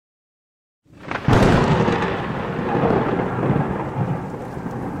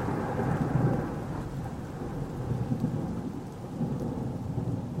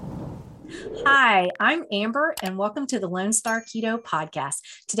Hi, I'm Amber, and welcome to the Lone Star Keto Podcast.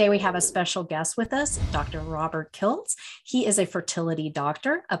 Today, we have a special guest with us, Dr. Robert Kiltz. He is a fertility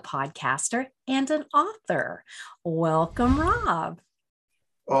doctor, a podcaster, and an author. Welcome, Rob.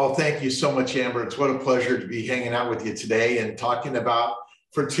 Oh, thank you so much, Amber. It's what a pleasure to be hanging out with you today and talking about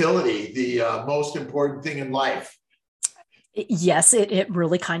fertility, the most important thing in life. Yes, it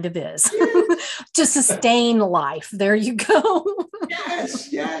really kind of is. To sustain life. There you go. Yes.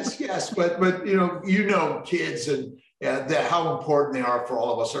 But kids and that how important they are for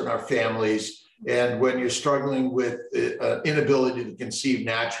all of us and our families. And when you're struggling with inability to conceive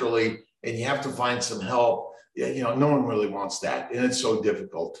naturally, and you have to find some help, no one really wants that, and it's so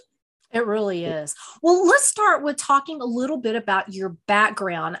difficult. It really is. Well, let's start with talking a little bit about your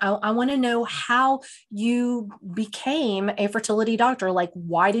background. I want to know how you became a fertility doctor. Like,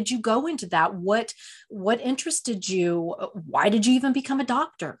 why did you go into that? What interested you? Why did you even become a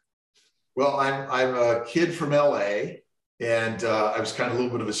doctor? Well, I'm a kid from LA, and I was kind of a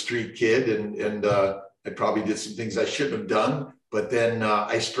little bit of a street kid, and I probably did some things I shouldn't have done. But then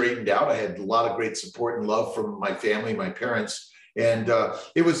I straightened out. I had a lot of great support and love from my family, my parents. And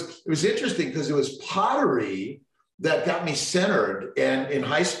it was interesting because it was pottery that got me centered. And in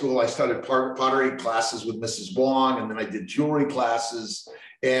high school, I started pottery classes with Mrs. Wong, and then I did jewelry classes.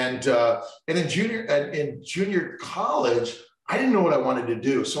 And in junior college, I didn't know what I wanted to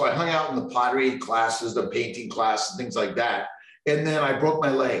do, so I hung out in the pottery classes, the painting class, and things like that. And then I broke my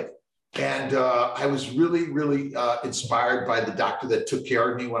leg. And I was really inspired by the doctor that took care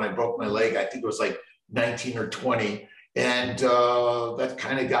of me when I broke my leg. I think it was like 19 or 20. And that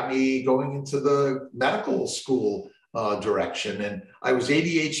kind of got me going into the medical school direction. And I was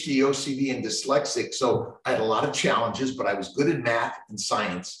ADHD, OCD, and dyslexic. So I had a lot of challenges, but I was good in math and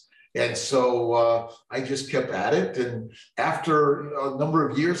science. And so I just kept at it. And after a number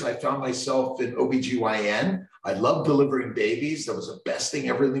of years, I found myself in OBGYN. I loved delivering babies. That was the best thing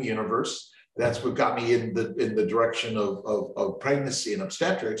ever in the universe. That's what got me in the direction of pregnancy and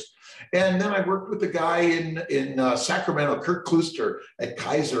obstetrics. And then I worked with a guy in Sacramento, Kirk Klooster at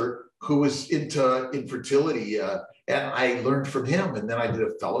Kaiser, who was into infertility. And I learned from him. And then I did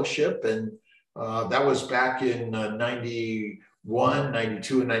a fellowship. And that was back in 91,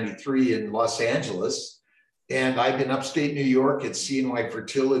 92, and 93 in Los Angeles. And I've been upstate New York at CNY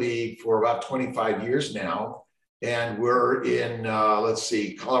Fertility for about 25 years now. And we're in,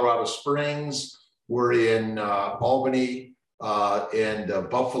 Colorado Springs. We're in Albany, and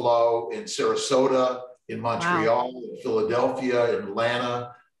Buffalo, in Sarasota, in Montreal, wow, in Philadelphia, in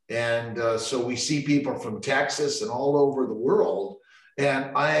Atlanta. And so we see people from Texas and all over the world.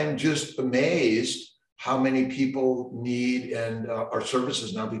 And I'm just amazed how many people need and our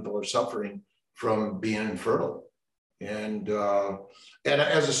services now. People are suffering from being infertile. And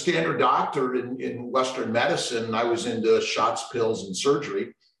as a standard doctor in Western medicine, I was into shots, pills, and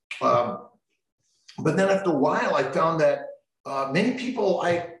surgery. But then after a while, I found that many people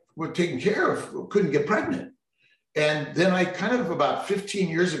I were taking care of couldn't get pregnant. And then I kind of about 15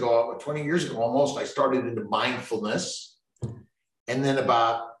 years ago, 20 years ago almost, I started into mindfulness. And then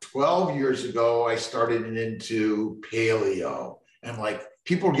about 12 years ago, I started into paleo. And like,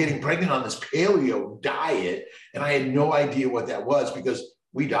 people were getting pregnant on this paleo diet. And I had no idea what that was because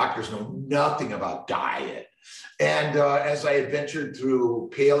we doctors know nothing about diet. And as I adventured through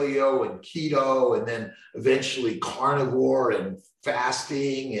paleo and keto, and then eventually carnivore and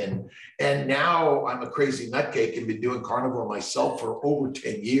fasting, and now I'm a crazy nutcake and been doing carnivore myself for over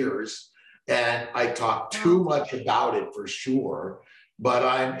 10 years. And I talk too much about it for sure, but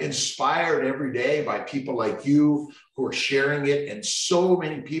I'm inspired every day by people like you who are sharing it. And so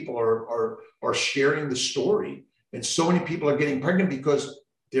many people are sharing the story. And so many people are getting pregnant because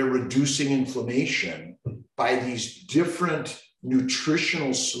they're reducing inflammation by these different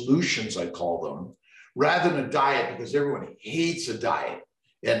nutritional solutions, I call them, rather than a diet, because everyone hates a diet.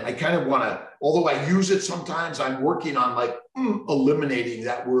 And I kind of want to, although I use it sometimes, I'm working on eliminating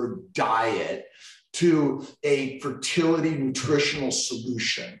that word diet to a fertility nutritional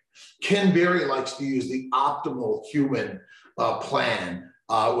solution. Ken Berry likes to use the optimal human plan,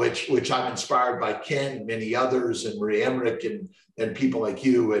 which I'm inspired by Ken and many others, and Marie Emmerich and people like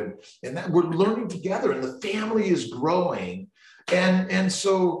you, and that we're learning together, and the family is growing. And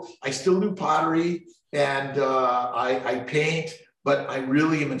so I still do pottery, and I paint, but I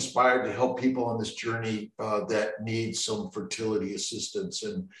really am inspired to help people on this journey that need some fertility assistance.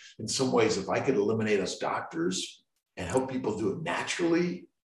 And in some ways, if I could eliminate us doctors and help people do it naturally,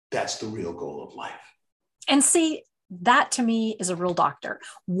 that's the real goal of life. And see, that to me is a real doctor,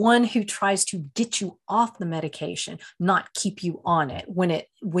 one who tries to get you off the medication, not keep you on it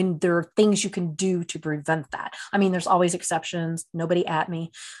when there are things you can do to prevent that. I mean, there's always exceptions, nobody at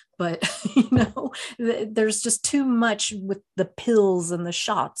me, but there's just too much with the pills and the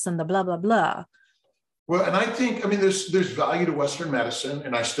shots and the blah, blah, blah. Well, and I think, I mean, there's value to Western medicine,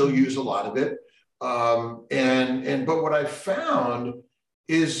 and I still use a lot of it. But what I found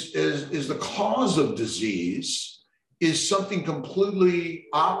is the cause of disease is something completely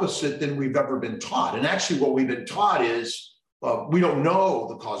opposite than we've ever been taught. And actually what we've been taught is we don't know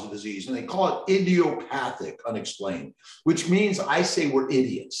the cause of disease, and they call it idiopathic, unexplained, which means I say we're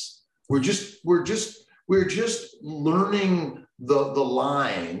idiots. We're just learning the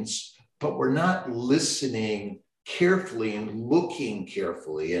lines, but we're not listening carefully and looking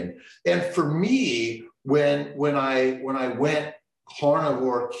carefully. And for me, when I went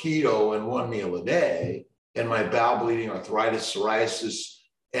carnivore, keto, and 1 meal a day, and my bowel bleeding, arthritis, psoriasis,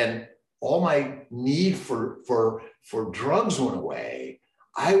 and all my need for drugs went away,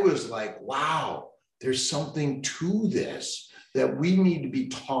 I was like, wow, there's something to this that we need to be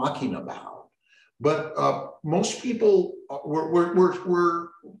talking about. But most people,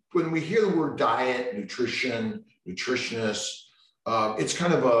 when we hear the word diet, nutrition, nutritionist, it's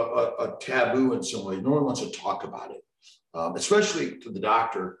kind of a taboo in some way. No one wants to talk about it, especially to the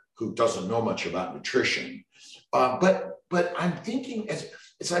doctor who doesn't know much about nutrition. But I'm thinking, as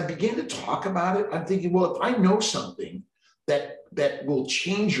I begin to talk about it, I'm thinking, well, if I know something that will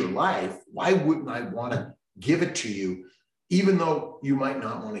change your life, why wouldn't I want to give it to you, even though you might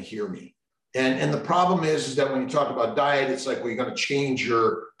not want to hear me? And the problem is that when you talk about diet, it's like, well, you're going to change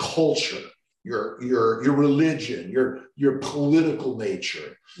your culture, your religion, your political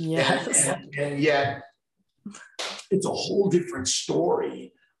nature. Yes. And yet it's a whole different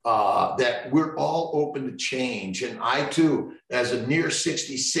story, that we're all open to change. And I too, as a near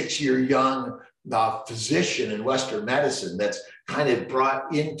 66-year young physician in Western medicine, that's kind of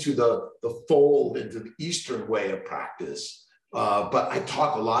brought into the fold, into the Eastern way of practice. But I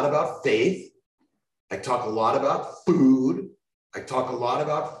talk a lot about faith. I talk a lot about food. I talk a lot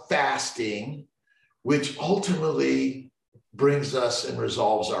about fasting, which ultimately brings us and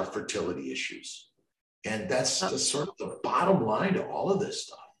resolves our fertility issues. And that's just sort of the bottom line to all of this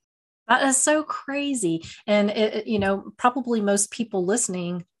stuff. That is so crazy. And, probably most people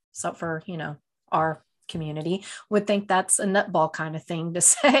listening, except for, our community, would think that's a nutball kind of thing to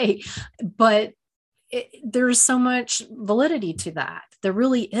say. But there's so much validity to that. There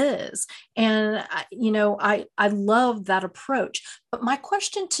really is. And, I love that approach. But my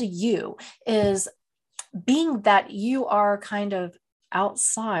question to you is, being that you are kind of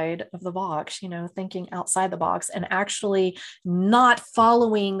outside of the box, thinking outside the box and actually not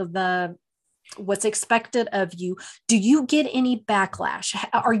following what's expected of you, do you get any backlash?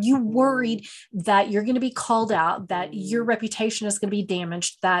 Are you worried that you're going to be called out, that your reputation is going to be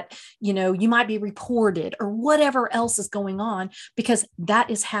damaged, that, you might be reported or whatever else is going on, because that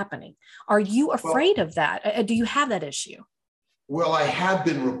is happening? Are you afraid of that? Do you have that issue? Well, I have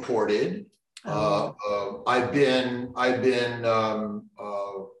been reported. I've been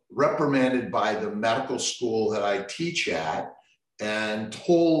reprimanded by the medical school that I teach at, and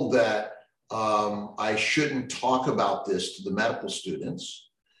told that I shouldn't talk about this to the medical students.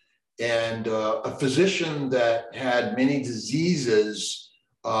 And a physician that had many diseases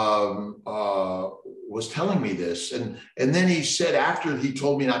was telling me this. And then he said, after he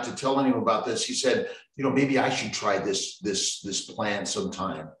told me not to tell anyone about this, he said, maybe I should try this plan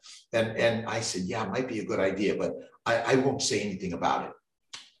sometime. And I said, yeah, it might be a good idea, but I won't say anything about it.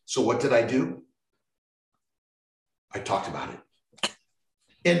 So what did I do? I talked about it.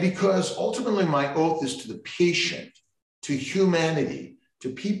 And because ultimately my oath is to the patient, to humanity, to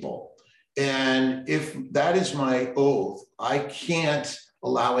people. And if that is my oath, I can't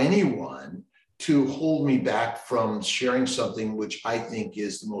allow anyone to hold me back from sharing something which I think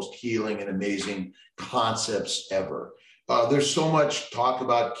is the most healing and amazing concepts ever. There's so much talk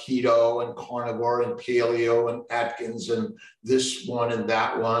about keto and carnivore and paleo and Atkins and this one and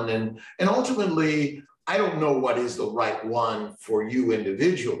that one. And ultimately, I don't know what is the right one for you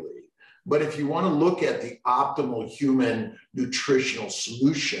individually. But if you want to look at the optimal human nutritional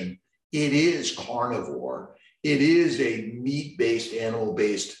solution, it is carnivore. It is a meat-based,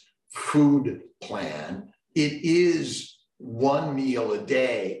 animal-based food plan. It is 1 meal a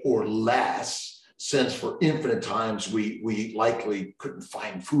day or less, since for infinite times we likely couldn't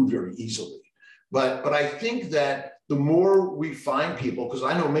find food very easily. But I think that the more we find people, because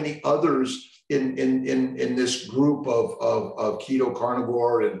I know many others in this group of keto,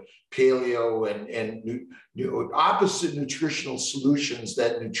 carnivore, and paleo and opposite nutritional solutions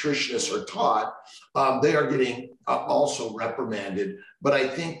that nutritionists are taught, they are getting also reprimanded. But I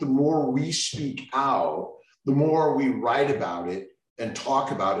think the more we speak out, the more we write about it and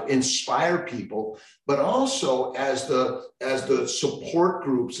talk about it, inspire people, but also as the support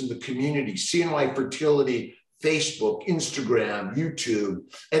groups in the community, CNY Fertility, Facebook, Instagram, YouTube,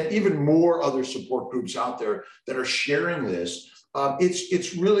 and even more other support groups out there that are sharing this.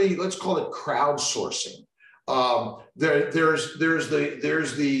 It's really, let's call it crowdsourcing. There's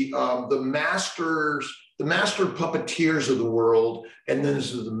the master puppeteers of the world, and then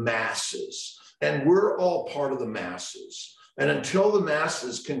there's the masses, and we're all part of the masses. And until the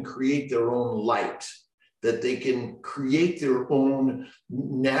masses can create their own light, that they can create their own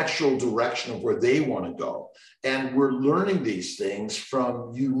natural direction of where they want to go. And we're learning these things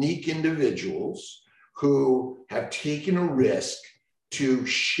from unique individuals who have taken a risk to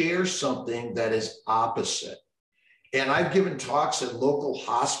share something that is opposite. And I've given talks at local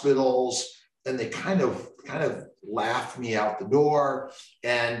hospitals, and they kind of laugh me out the door.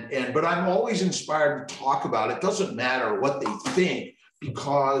 But I'm always inspired to talk about it. It doesn't matter what they think,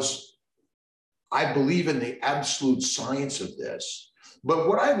 because I believe in the absolute science of this. But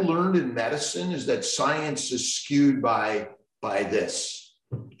what I've learned in medicine is that science is skewed by this.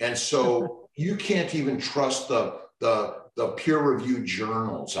 And so you can't even trust the peer-reviewed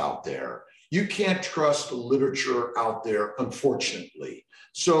journals out there. You can't trust the literature out there, unfortunately.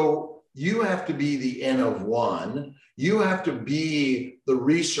 So you have to be the N of one. You have to be the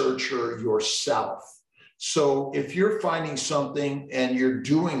researcher yourself. So if you're finding something and you're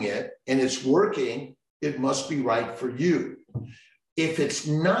doing it and it's working, it must be right for you. If it's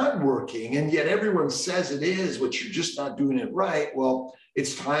not working and yet everyone says it is, but you're just not doing it right, well,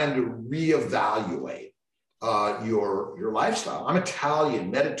 it's time to reevaluate your lifestyle. I'm Italian,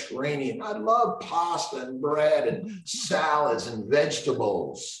 Mediterranean. I love pasta and bread and salads and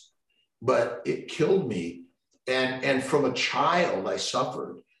vegetables, but it killed me. And from a child, I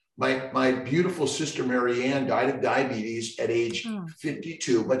suffered. My beautiful sister, Mary Ann, died of diabetes at age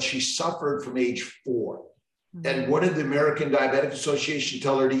 52, but she suffered from age 4. And what did the American Diabetic Association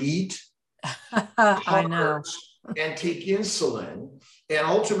tell her to eat? I know. And take insulin. And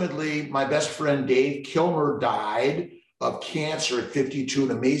ultimately, my best friend, Dave Kilmer, died of cancer at 52,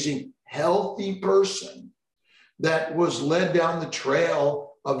 an amazing, healthy person that was led down the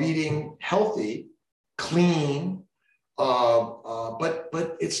trail of eating healthy, clean, but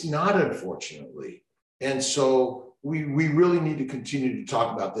it's not, unfortunately. And so we really need to continue to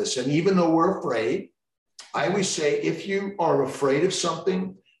talk about this. And even though we're afraid, I always say, if you are afraid of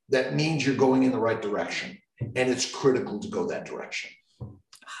something, that means you're going in the right direction. And it's critical to go that direction.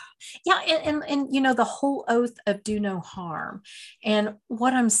 Yeah. And you know, the whole oath of do no harm. And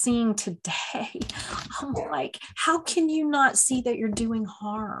what I'm seeing today, I'm like, how can you not see that you're doing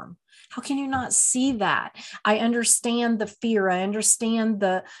harm? How can you not see that? I understand the fear. I understand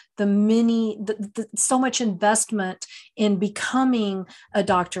the so much investment in becoming a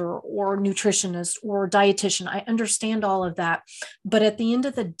doctor or nutritionist or dietitian. I understand all of that. But at the end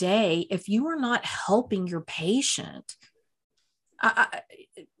of the day, if you are not helping your patient,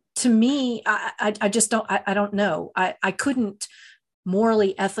 to me, I just don't, I don't know. I couldn't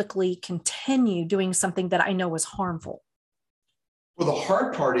morally, ethically continue doing something that I know is harmful. Well, the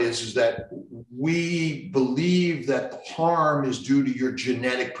hard part is that we believe that the harm is due to your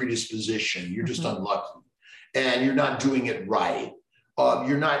genetic predisposition. You're just unlucky and you're not doing it right.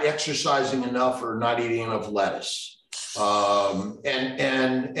 You're not exercising enough or not eating enough lettuce.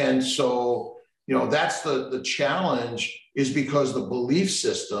 And so, you know, that's the challenge, is because the belief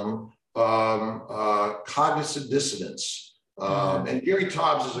system, cognitive dissonance. And Gary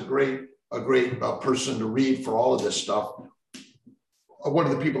Taubes is a great person to read for all of this stuff. One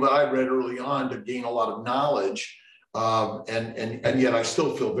of the people that I read early on to gain a lot of knowledge, and yet I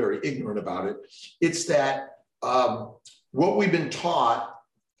still feel very ignorant about it. It's that what we've been taught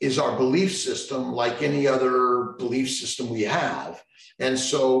is our belief system, like any other belief system we have. And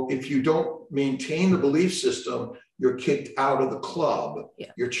so if you don't maintain the belief system, you're kicked out of the club,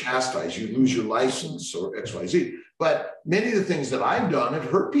 you're chastised, you lose your license or XYZ. But many of the things that I've done have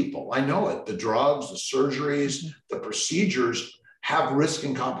hurt people. I know it. The drugs, the surgeries, the procedures have risk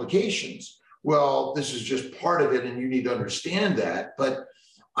and complications. Well, this is just part of it, and you need to understand that. But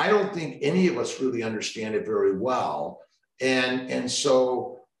I don't think any of us really understand it very well. And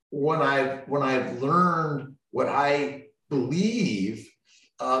so when I've learned what I believe,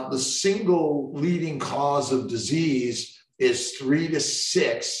 the single leading cause of disease is 3 to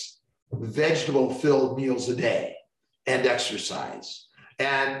 6 vegetable-filled meals a day and exercise.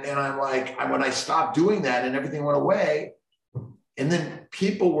 And I'm like, when I stopped doing that and everything went away, and then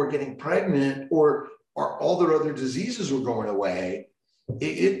people were getting pregnant or all their other diseases were going away,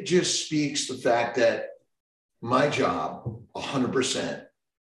 it just speaks to the fact that my job 100%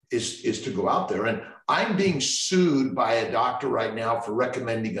 is to go out there. And I'm being sued by a doctor right now for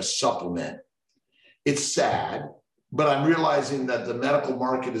recommending a supplement. It's sad, but I'm realizing that the medical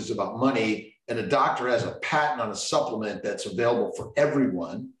market is about money, and a doctor has a patent on a supplement that's available for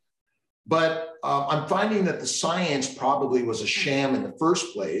everyone. But I'm finding that the science probably was a sham in the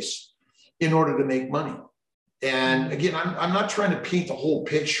first place in order to make money. And again, I'm not trying to paint the whole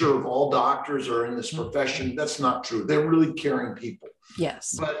picture of all doctors are in this profession. That's not true. They're really caring people.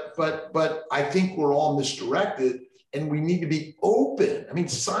 Yes. But I think we're all misdirected, and we need to be open. I mean,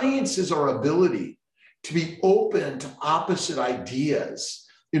 science is our ability to be open to opposite ideas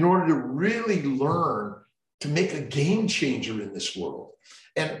in order to really learn to make a game changer in this world.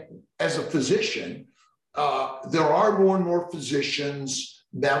 And as a physician, there are more and more physicians,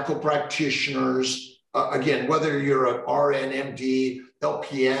 medical practitioners, again, whether you're an RN, MD,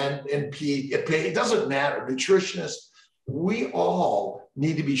 LPN, NP, it doesn't matter, nutritionist, we all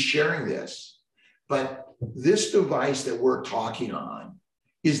need to be sharing this. But this device that we're talking on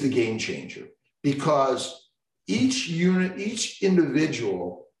is the game changer, because each unit, each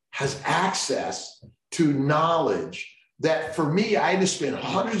individual has access to knowledge that, for me, I had to spend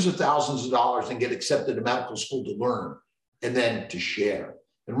hundreds of thousands of dollars and get accepted to medical school to learn and then to share.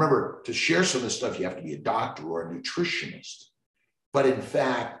 And remember, to share some of this stuff, you have to be a doctor or a nutritionist. But in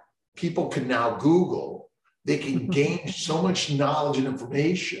fact, people can now Google, they can gain so much knowledge and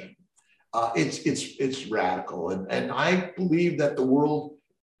information. It's radical. And I believe that the world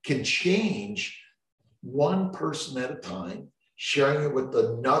can change one person at a time, sharing it with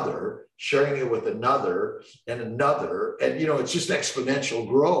another, sharing it with another and another. And, it's just exponential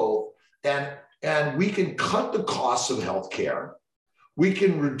growth. And we can cut the costs of healthcare. We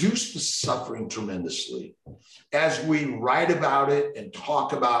can reduce the suffering tremendously as we write about it and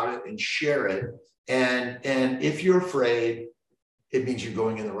talk about it and share it. And if you're afraid, it means you're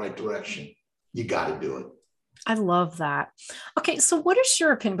going in the right direction. You got to do it. I love that. Okay, so what is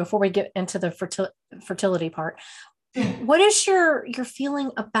your opinion, before we get into the fertility part? What is your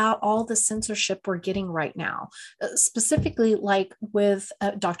feeling about all the censorship we're getting right now, specifically like with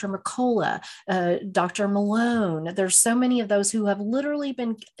Dr. Mercola, Dr. Malone? There's so many of those who have literally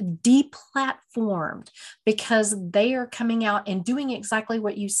been deplatformed because they are coming out and doing exactly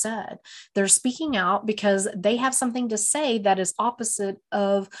what you said. They're speaking out because they have something to say that is opposite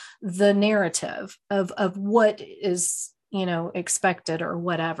of the narrative of what is expected or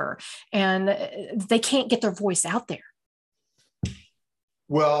whatever. And they can't get their voice out there.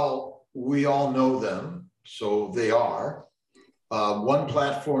 Well, we all know them. So they are. One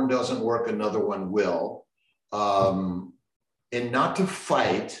platform doesn't work, another one will. And not to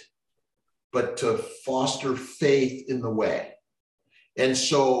fight, but to foster faith in the way. And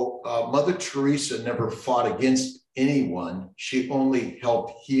so Mother Teresa never fought against anyone. She only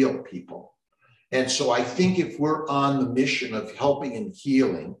helped heal people. And so I think if we're on the mission of helping and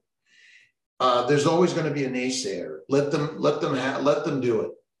healing, there's always going to be a naysayer. Let them do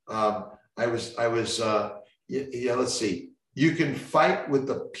it. Let's see. You can fight with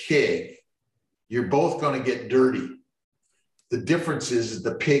the pig. You're both going to get dirty. The difference is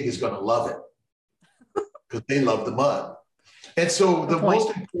the pig is going to love it because they love the mud. And so the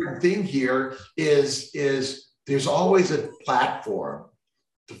most important thing here is there's always a platform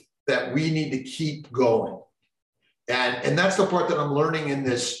that we need to keep going. And that's the part that I'm learning in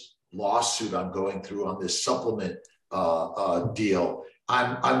this lawsuit I'm going through on this supplement deal.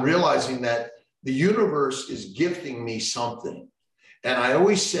 I'm realizing that the universe is gifting me something. And I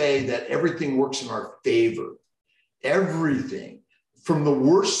always say that everything works in our favor. Everything, from the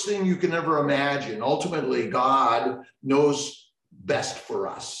worst thing you can ever imagine. Ultimately, God knows best for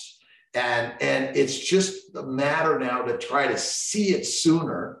us. And it's just a matter now to try to see it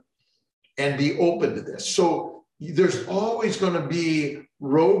sooner and be open to this. So there's always going to be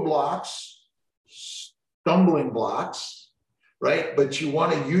roadblocks, stumbling blocks, right? But you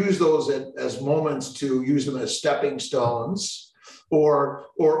want to use those as moments to use them as stepping stones or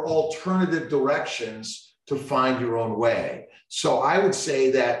alternative directions to find your own way. So I would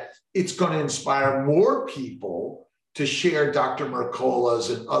say that it's going to inspire more people to share Dr. Mercola's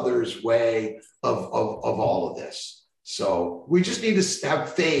and others' way of all of this. So we just need to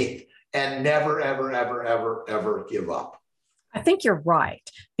have faith and never, ever, ever, ever, ever give up. I think you're right,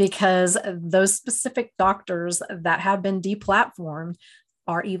 because those specific doctors that have been deplatformed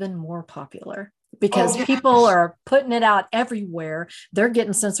are even more popular Oh, because yes. people are putting it out everywhere. They're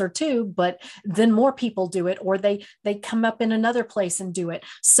getting censored too, but then more people do it, or they come up in another place and do it.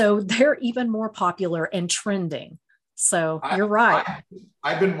 So they're even more popular and trending. So I, you're right.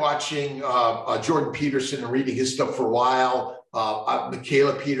 I've been watching Jordan Peterson and reading his stuff for a while.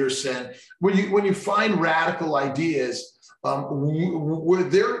 Michaela Peterson. When you find radical ideas, we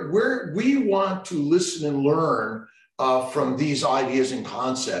want to listen and learn from these ideas and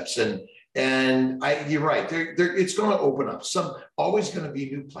concepts. You're right. It's going to open up always going to be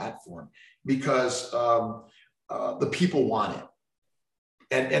a new platform because the people want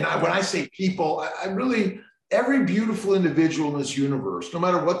it. When I say people, I really, every beautiful individual in this universe, no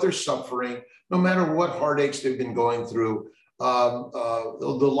matter what they're suffering, no matter what heartaches they've been going through,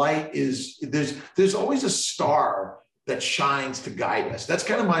 the light is, there's always a star that shines to guide us. That's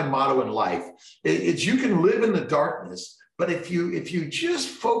kind of my motto in life. It's you can live in the darkness, but if you just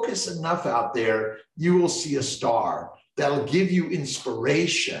focus enough out there, you will see a star that'll give you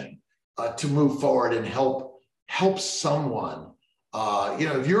inspiration to move forward and help someone.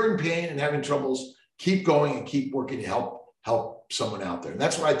 If you're in pain and having troubles, keep going and keep working to help someone out there. And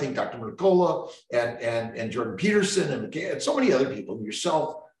that's what I think Dr. Mercola and Jordan Peterson and so many other people,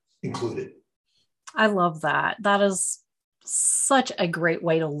 yourself included. I love that. That is such a great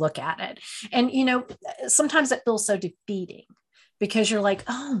way to look at it. And, sometimes it feels so defeating because you're like,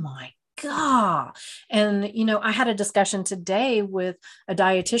 oh my God. And, I had a discussion today with a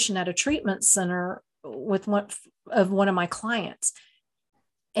dietitian at a treatment center with one of my clients.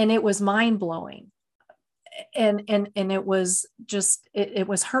 And it was mind blowing. And it was just, it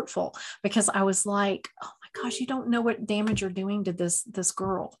was hurtful because I was like, oh my gosh, you don't know what damage you're doing to this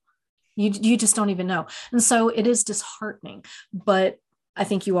girl. You just don't even know. And so it is disheartening, but I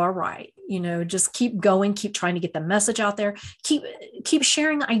think you are right. Just keep going, keep trying to get the message out there, keep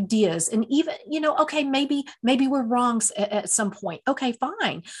sharing ideas. And even, okay, maybe we're wrong at some point. Okay,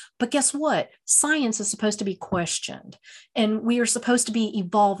 fine. But guess what? Science is supposed to be questioned and we are supposed to be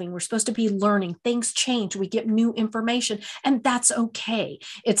evolving. We're supposed to be learning. Things change. We get new information and that's okay.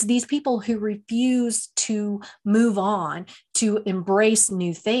 It's these people who refuse to move on, to embrace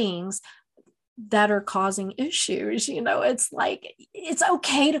new things that are causing issues. It's like, it's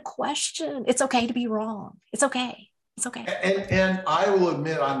okay to question. It's okay to be wrong. It's okay. It's okay. And I will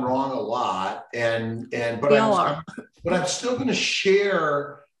admit I'm wrong a lot. But I'm still going to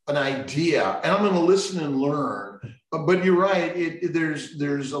share an idea and I'm going to listen and learn. But you're right.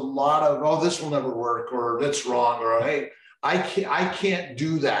 There's a lot of, oh, this will never work, or that's wrong, or hey, I can't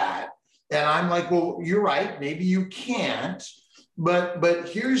do that. And I'm like, well, you're right. Maybe you can't. But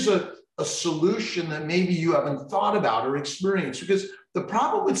here's a solution that maybe you haven't thought about or experienced. Because the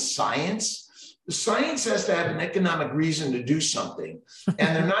problem with science has to have an economic reason to do something.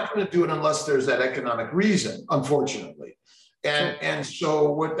 And they're not going to do it unless there's that economic reason, unfortunately. And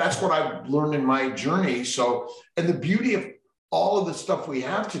so that's what I've learned in my journey. And the beauty of all of the stuff we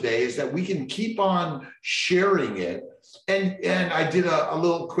have today is that we can keep on sharing it. And I did a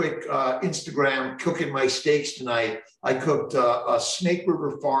little quick Instagram cooking my steaks tonight. I cooked Snake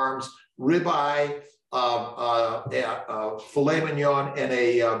River Farms ribeye, filet mignon, and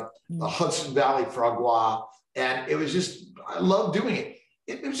a Hudson Valley foie gras. And it was just, I love doing it.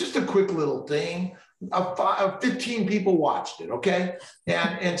 It was just a quick little thing. 15 people watched it, okay?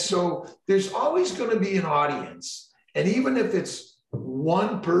 And so there's always going to be an audience. And even if it's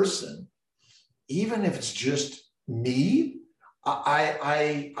one person, even if it's just me,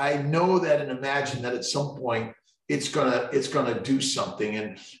 I know that and imagine that at some point it's gonna do something.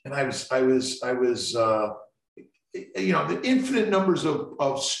 And I was the infinite numbers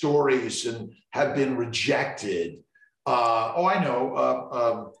of stories and have been rejected. I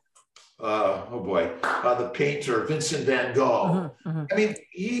know. The painter Vincent van Gogh. Mm-hmm, mm-hmm. I mean,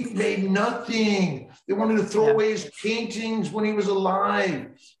 he made nothing. They wanted to throw away his paintings when he was alive,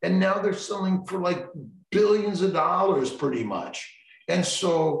 and now they're selling for like billions of dollars, pretty much. And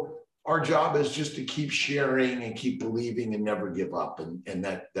so our job is just to keep sharing and keep believing and never give up. And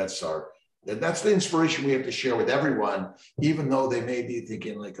that's the inspiration we have to share with everyone, even though they may be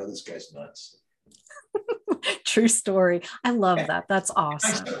thinking like, "Oh, this guy's nuts." True story. I love that. That's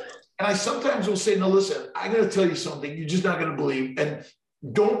awesome. And I sometimes will say, no, listen, I'm going to tell you something you're just not going to believe. And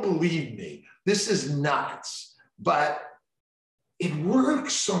don't believe me. This is nuts. But it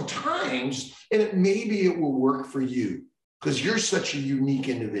works sometimes. And maybe it will work for you because you're such a unique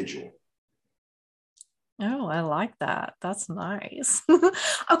individual. Oh, I like that. That's nice.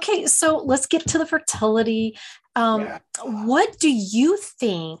 Okay, so let's get to the fertility. What do you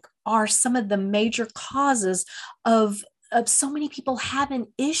think are some of the major causes of of so many people having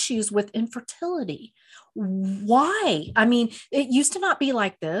issues with infertility. Why? I mean, it used to not be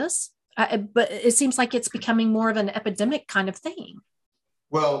like this, but it seems like it's becoming more of an epidemic kind of thing.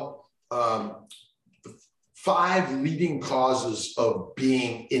 Well, the 5 leading causes of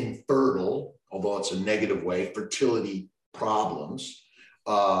being infertile, although it's a negative way, fertility problems.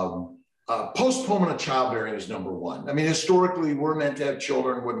 Postponement of childbearing is number 1. I mean, historically, we're meant to have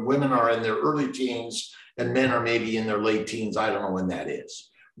children when women are in their early teens and men are maybe in their late teens. I don't know when that is,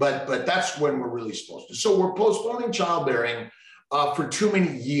 but that's when we're really supposed to. So we're postponing childbearing for too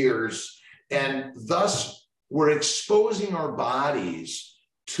many years, and thus we're exposing our bodies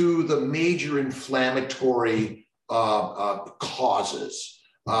to the major inflammatory causes,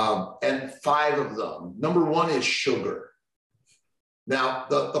 and 5 of them. Number 1 is sugar. Now,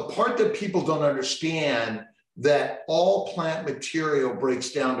 the part that people don't understand, that all plant material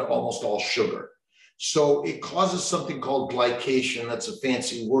breaks down to almost all sugar. So it causes something called glycation. That's a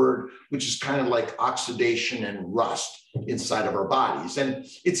fancy word, which is kind of like oxidation and rust inside of our bodies. And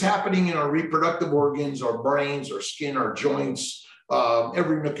it's happening in our reproductive organs, our brains, our skin, our joints,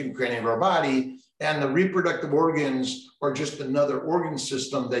 every nook and cranny of our body. And the reproductive organs are just another organ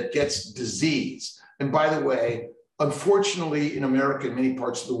system that gets disease. And by the way, unfortunately, in America and many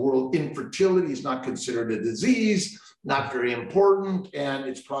parts of the world, infertility is not considered a disease, not very important, and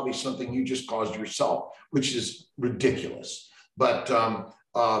it's probably something you just caused yourself, which is ridiculous. But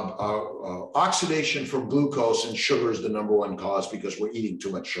oxidation from glucose and sugar is the number 1 cause because we're eating too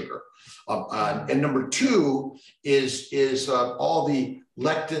much sugar. And number 2 is all the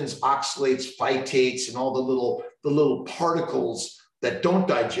lectins, oxalates, phytates, and all the little particles that don't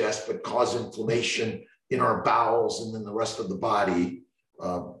digest but cause inflammation in our bowels and then the rest of the body.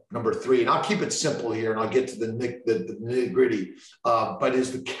 Number 3, and I'll keep it simple here and I'll get to the nitty gritty, but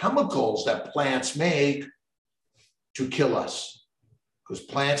is the chemicals that plants make to kill us, because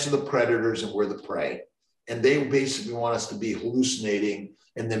plants are the predators and we're the prey. And they basically want us to be hallucinating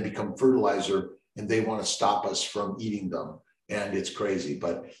and then become fertilizer, and they want to stop us from eating them. And it's crazy,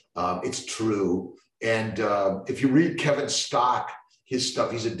 but it's true. And if you read Kevin Stock, his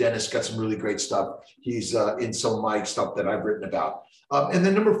stuff, he's a dentist, got some really great stuff. He's in some of my stuff that I've written about. And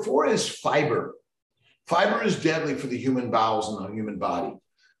then number 4 is fiber. Fiber is deadly for the human bowels and the human body.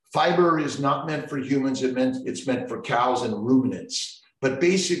 Fiber is not meant for humans. It's meant for cows and ruminants. But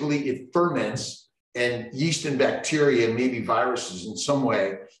basically it ferments, and yeast and bacteria, maybe viruses in some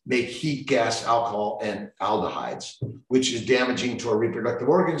way, make heat, gas, alcohol, and aldehydes, which is damaging to our reproductive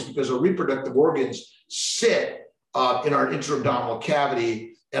organs, because our reproductive organs sit in our intra-abdominal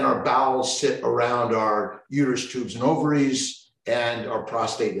cavity, and our bowels sit around our uterus, tubes, and ovaries, and our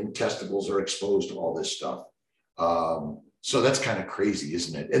prostate and testicles are exposed to all this stuff. So that's kind of crazy,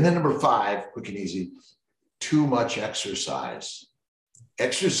 isn't it? And then number 5, quick and easy, too much exercise.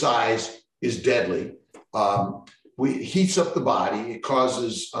 Exercise is deadly. It heats up the body. It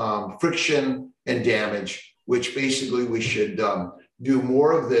causes friction and damage, which basically we should do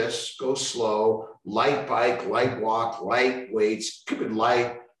more of this, go slow, light bike, light walk, light weights, keep it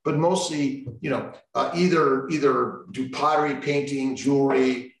light, but mostly, either do pottery, painting,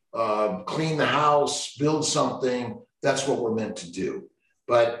 jewelry, clean the house, build something. That's what we're meant to do.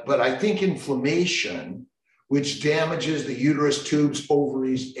 But I think inflammation, which damages the uterus, tubes,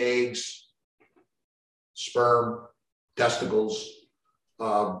 ovaries, eggs, sperm, testicles,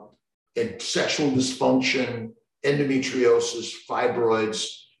 and sexual dysfunction, endometriosis, fibroids,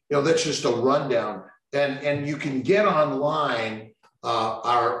 that's just a rundown. And you can get online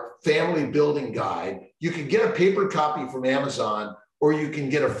our family building guide. You can get a paper copy from Amazon, or you can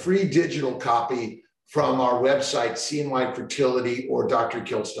get a free digital copy from our website, CNY Fertility or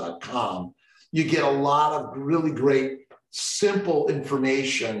drkiltz.com. You get a lot of really great, simple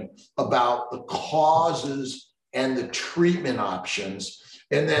information about the causes and the treatment options.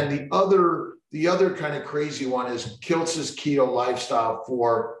 And then the other kind of crazy one is Kiltz's Keto Lifestyle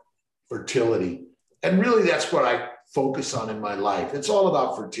for Fertility. And really, that's what I focus on in my life. It's all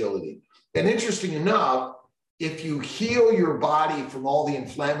about fertility. And interesting enough, if you heal your body from all the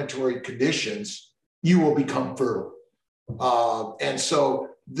inflammatory conditions, you will become fertile. And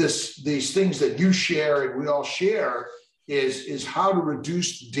so these things that you share and we all share is how to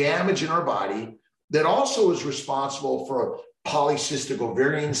reduce damage in our body that also is responsible for polycystic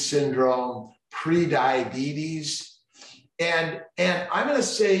ovarian syndrome, prediabetes, and I'm going to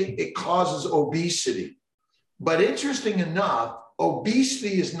say it causes obesity. But interesting enough,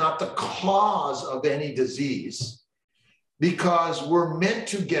 obesity is not the cause of any disease, because we're meant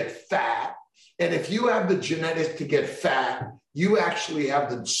to get fat. And if you have the genetics to get fat, you actually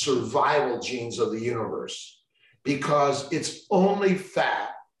have the survival genes of the universe. because it's only fat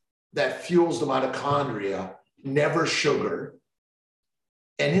that fuels the mitochondria, never sugar.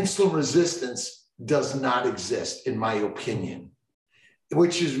 And insulin resistance does not exist, in my opinion,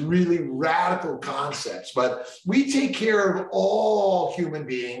 which is really radical concepts. But we take care of all human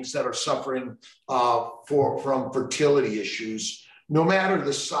beings that are suffering from fertility issues, no matter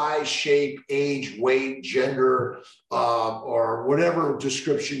the size, shape, age, weight, gender, or whatever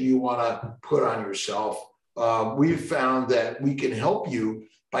description you want to put on yourself. We've found that we can help you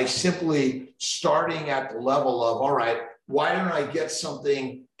by simply starting at the level of, all right, why don't I get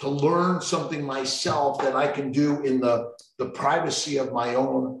something to learn something myself that I can do in the privacy of my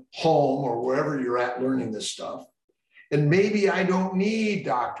own home or wherever you're at learning this stuff. And maybe I don't need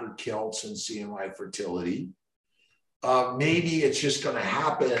Dr. Kiltz and CNY Fertility. Maybe it's just going to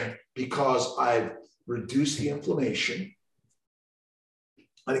happen because I've reduced the inflammation.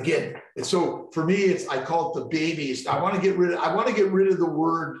 And again, and so for me, I call it the babies. I want to get rid of the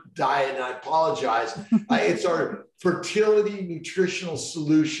word diet, and I apologize. It's our fertility nutritional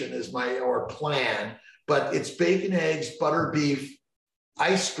solution is our plan, but it's bacon, eggs, butter, beef,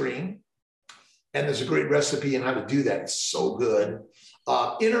 ice cream. And there's a great recipe on how to do that. It's so good.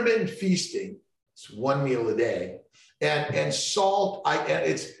 Intermittent feasting. It's one meal a day. And salt,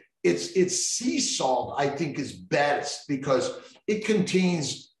 it's sea salt, I think, is best because it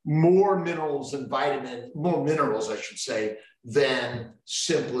contains more minerals and more minerals, I should say, than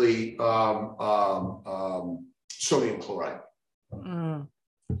simply sodium chloride.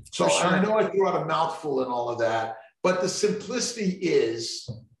 So sure. I know I threw out a mouthful and all of that, but the simplicity is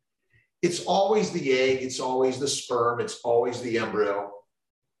it's always the egg, it's always the sperm, it's always the embryo,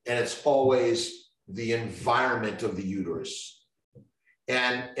 and it's always the environment of the uterus.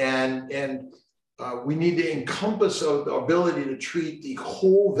 And we need to encompass the ability to treat the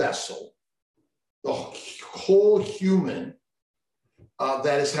whole vessel, the whole human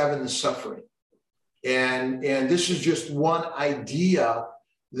that is having the suffering. And this is just one idea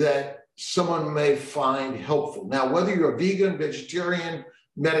that someone may find helpful. Now, whether you're a vegan, vegetarian,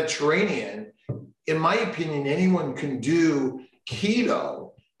 Mediterranean, in my opinion, anyone can do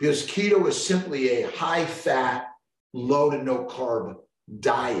keto because keto is simply a high fat, low to no carb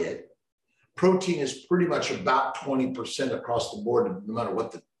diet. Protein is pretty much about 20% across the board, no matter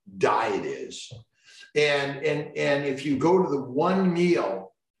what the diet is. And if you go to the one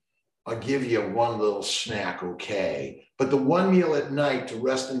meal, I'll give you one little snack, okay. But the one meal at night to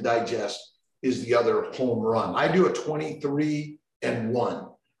rest and digest is the other home run. I do a 23 and 1.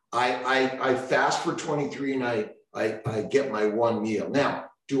 I fast for 23 and I get my one meal. Now,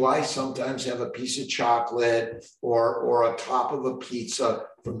 do I sometimes have a piece of chocolate or a top of a pizza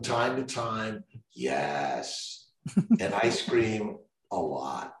from time to time? Yes. And ice cream a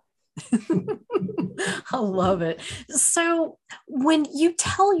lot. I love it. So when you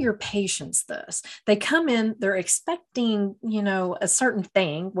tell your patients this, they come in, they're expecting, a certain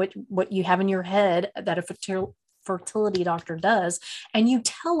thing, what you have in your head that a fertility doctor does, and you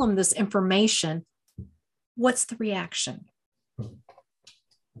tell them this information, what's the reaction?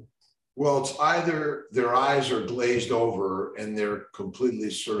 Well, it's either their eyes are glazed over and they're completely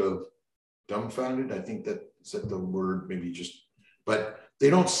sort of dumbfounded. I think is that the word, maybe but they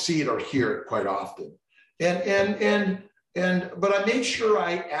don't see it or hear it quite often. But I made sure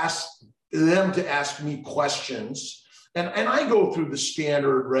I asked them to ask me questions. And I go through the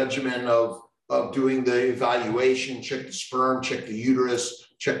standard regimen of doing the evaluation, check the sperm, check the uterus,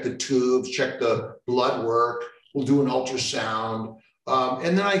 check the tubes, check the blood work. We'll do an ultrasound.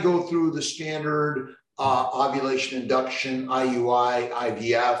 And then I go through the standard ovulation induction, IUI,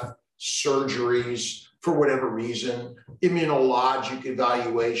 IVF, surgeries for whatever reason, immunologic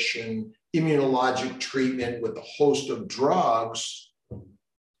evaluation, immunologic treatment with a host of drugs.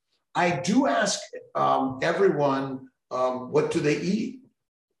 I do ask everyone, what do they eat?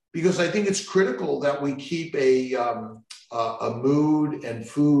 Because I think it's critical that we keep a mood and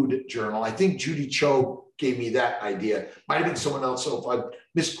food journal. I think Judy Cho gave me that idea. Might have been someone else, so if I'm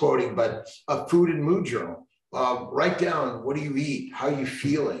misquoting, but a food and mood journal. Write down, what do you eat? How are you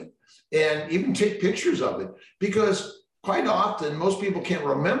feeling? And even take pictures of it, because quite often most people can't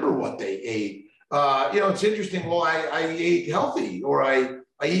remember what they ate. It's interesting. Well, I ate healthy, or I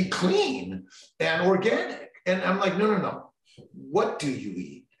eat clean and organic. And I'm like, no. What do you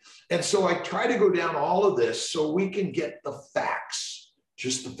eat? And so I try to go down all of this so we can get the facts,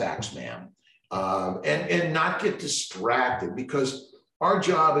 just the facts, ma'am, and not get distracted, because our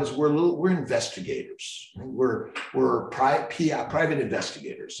job is we're investigators. We're private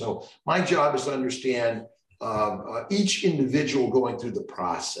investigators. So my job is to understand each individual going through the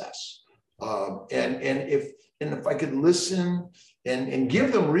process. And and if I could listen and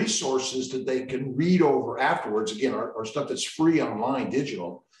give them resources that they can read over afterwards, again, our stuff that's free online,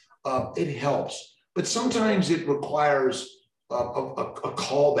 digital, it helps. But sometimes it requires a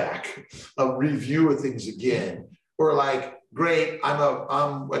callback, a review of things again, or like, great,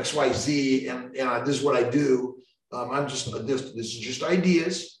 I'm XYZ, and this is what I do. This is just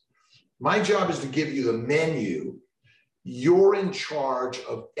ideas. My job is to give you the menu. You're in charge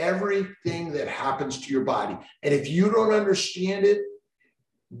of everything that happens to your body. And if you don't understand it,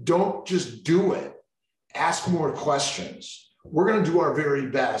 don't just do it. Ask more questions. We're going to do our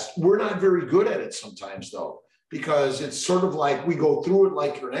very best. We're not very good at it sometimes, though, because it's sort of like we go through it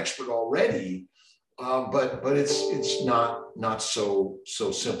like you're an expert already, but it's not so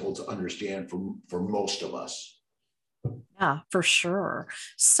simple to understand for most of us. Yeah, for sure.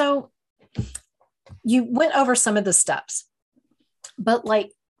 So you went over some of the steps, but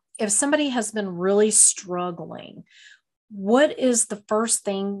like if somebody has been really struggling, what is the first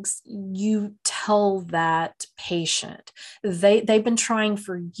things you tell that patient? They've been trying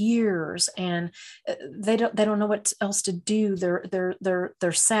for years and they don't know what else to do.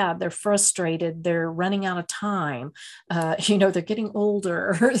 They're sad, they're frustrated, they're running out of time. They're getting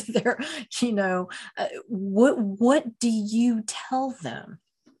older. What do you tell them?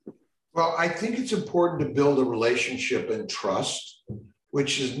 Well, I think it's important to build a relationship and trust,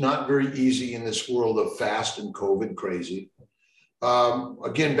 which is not very easy in this world of fast and COVID crazy.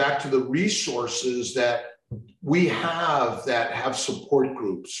 Again, back to the resources that we have that have support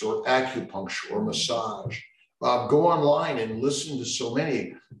groups or acupuncture or massage. Go online and listen to so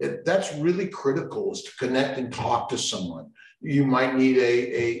many. That's really critical, is to connect and talk to someone. You might need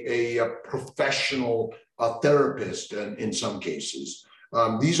a professional therapist in some cases.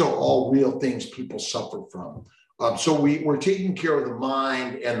 These are all real things people suffer from. So we're taking care of the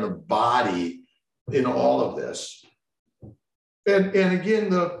mind and the body in all of this. And again,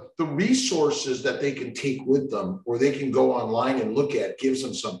 the resources that they can take with them, or they can go online and look at, gives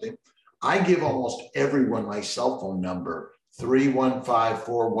them something. I give almost everyone my cell phone number,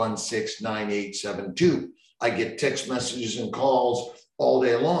 315-416-9872. I get text messages and calls all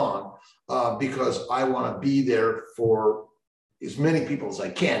day long because I want to be there for as many people as I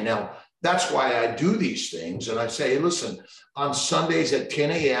can. Now, that's why I do these things. And I say, hey, listen, on Sundays at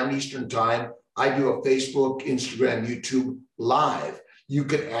 10 a.m. Eastern time, I do a Facebook, Instagram, YouTube live. You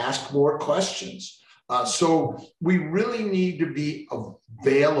can ask more questions. So we really need to be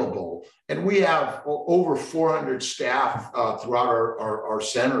available. And we have over 400 staff throughout our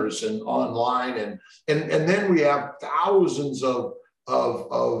centers and online. And then we have thousands of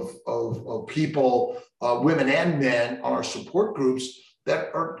people, women and men, on our support groups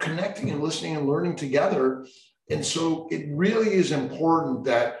that are connecting and listening and learning together. And so it really is important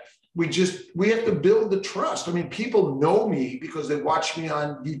that we have to build the trust. I mean, people know me because they watch me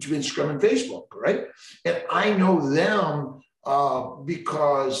on YouTube, Instagram, and Facebook, right? And I know them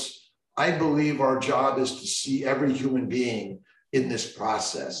because I believe our job is to see every human being in this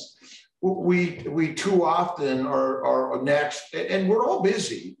process. We too often are next, and we're all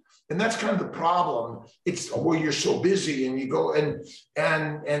busy. And that's kind of the problem. It's, well, you're so busy, and you go and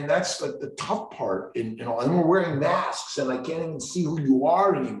that's like the tough part. And we're wearing masks, and I can't even see who you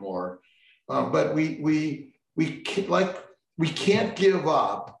are anymore. But we can't give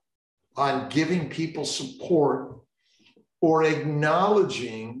up on giving people support or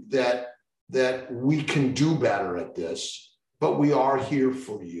acknowledging that we can do better at this. But we are here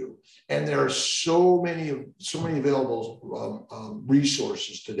for you. And there are so many available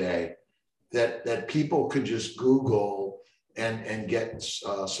resources today that people could just Google and get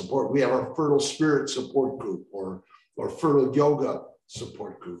support. We have our Fertile Spirit support group or Fertile Yoga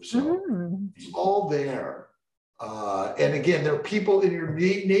support group. So it's all there. And again, there are people in your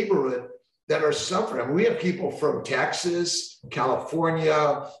neighborhood that are suffering. I mean, we have people from Texas,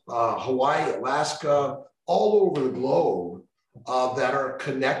 California, Hawaii, Alaska, all over the globe that are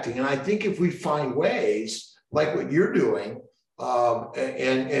connecting. And I think if we find ways like what you're doing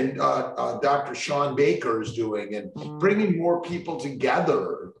and Dr. Sean Baker is doing, and bringing more people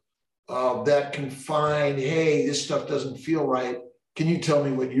together that can find, hey, this stuff doesn't feel right. Can you tell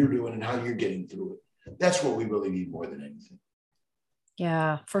me what you're doing and how you're getting through it? That's what we really need more than anything.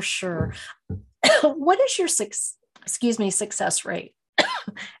 Yeah, for sure. What is your success rate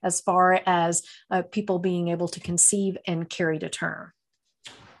as far as people being able to conceive and carry to term?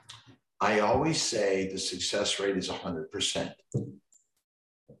 I always say the success rate is 100%.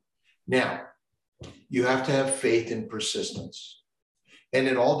 Now, you have to have faith and persistence. And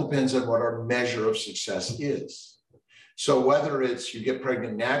it all depends on what our measure of success is. So whether it's you get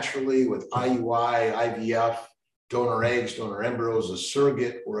pregnant naturally with IUI, IVF, donor eggs, donor embryos, a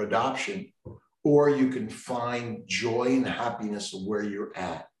surrogate, or adoption, or you can find joy and happiness of where you're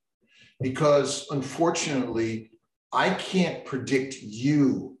at. Because unfortunately, I can't predict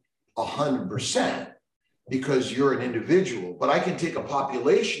you 100% because you're an individual, but I can take a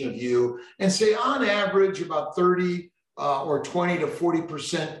population of you and say on average about 30 or 20 to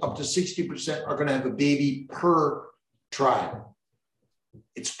 40%, up to 60% are going to have a baby per tribe.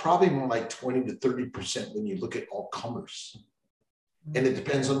 It's probably more like 20 to 30% when you look at all comers. And it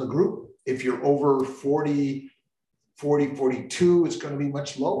depends on the group. If you're over 40, 42, it's going to be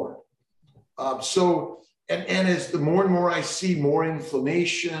much lower. And as the more and more I see more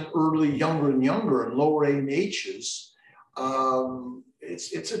inflammation, early, younger and younger, and lower AMHs,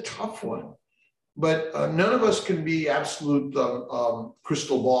 it's a tough one. But none of us can be absolute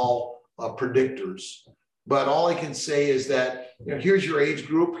crystal ball predictors. But all I can say is that, here's your age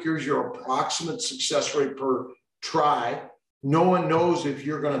group, here's your approximate success rate per try. No one knows if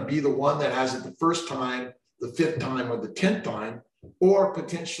you're going to be the one that has it the first time, the 5th time, or the 10th time, or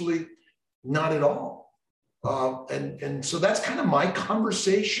potentially not at all. And so that's kind of my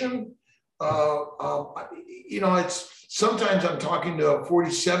conversation. It's sometimes I'm talking to a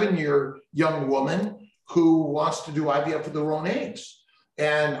 47-year young woman who wants to do IVF with her own eggs.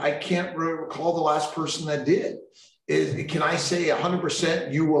 And I can't recall the last person that did. Can I say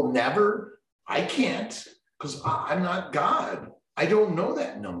 100% you will never? I can't, because I'm not God. I don't know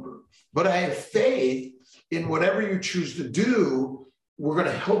that number. But I have faith in whatever you choose to do. We're going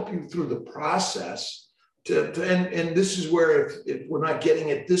to help you through the process. And this is where if we're not getting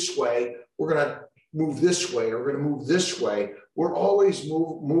it this way, we're going to move this way, or we're going to move this way. We're always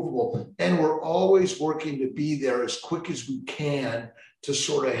movable, and we're always working to be there as quick as we can to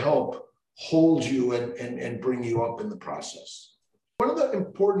sort of help hold you and bring you up in the process. One of the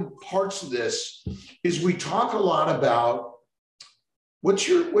important parts of this is we talk a lot about what's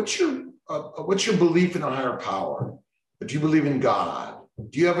your belief in a higher power? Do you believe in God?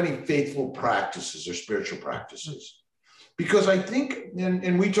 Do you have any faithful practices or spiritual practices? Because I think,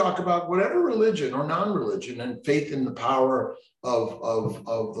 and we talk about whatever religion or non-religion and faith in the power of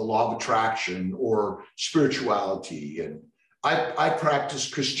the law of attraction or spirituality. And I practice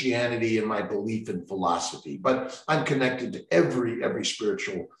Christianity in my belief in philosophy, but I'm connected to every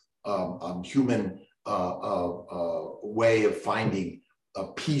spiritual human way of finding a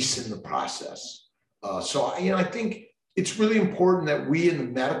peace in the process. So I think it's really important that we in the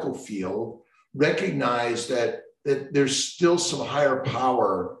medical field recognize that there's still some higher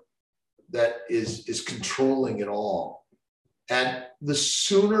power that is controlling it all. And the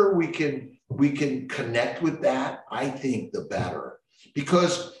sooner we can connect with that, I think the better.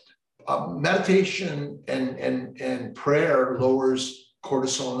 Because meditation and prayer lowers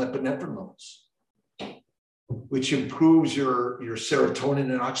cortisol and epinephrine levels, which improves your serotonin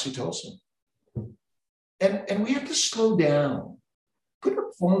and oxytocin. And we have to slow down, put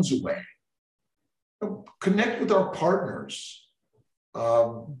our phones away, connect with our partners,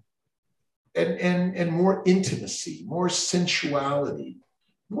 and more intimacy, more sensuality,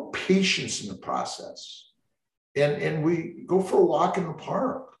 more patience in the process. And we go for a walk in the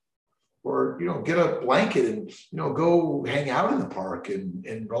park, or get a blanket and go hang out in the park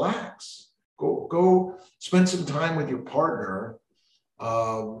and relax. Go spend some time with your partner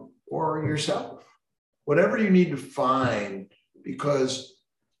or yourself. Whatever you need to find, because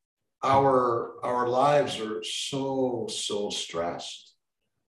our lives are so stressed.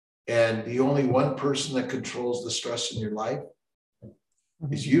 And the only one person that controls the stress in your life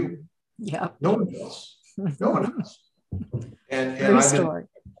is you. Yeah. No one else. No one else. And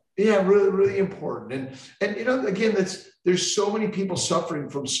really, really important. And again, there's so many people suffering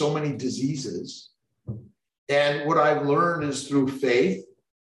from so many diseases. And what I've learned is through faith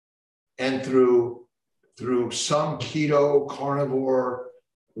and through some keto, carnivore,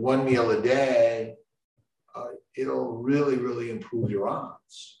 one meal a day, it'll really, really improve your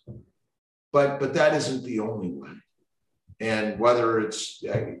odds. But that isn't the only way. And whether it's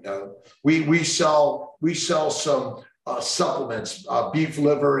we sell some supplements, beef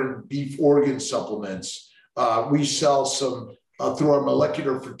liver and beef organ supplements. We sell some through our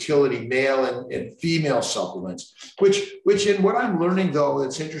molecular fertility, male and female supplements. Which in what I'm learning though,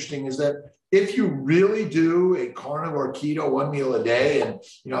 that's interesting is that if you really do a carnivore keto one meal a day and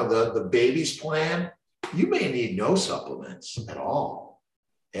the baby's plan, you may need no supplements at all.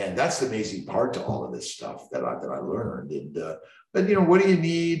 And that's the amazing part to all of this stuff that I learned. And but what do you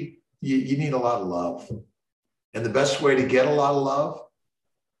need? You need a lot of love. And the best way to get a lot of love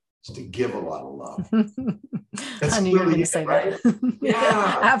is to give a lot of love. I knew you were going to say right? that.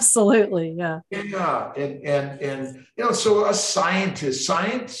 Yeah, Absolutely. Yeah. yeah, and so us scientists,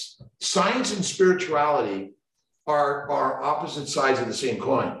 science and spirituality are opposite sides of the same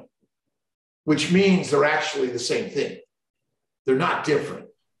coin, which means they're actually the same thing. They're not different.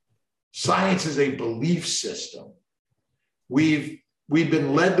 Science is a belief system. We've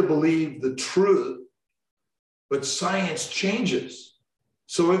been led to believe the truth, but science changes.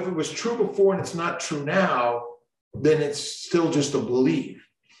 So if it was true before and it's not true now, then it's still just a belief.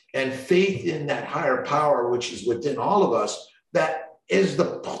 And faith in that higher power, which is within all of us, that is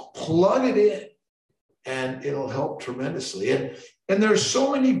the plug it in, and it'll help tremendously. And there's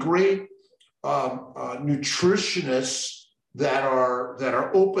so many great nutritionists that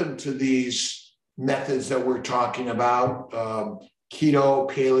are open to these methods that we're talking about, keto,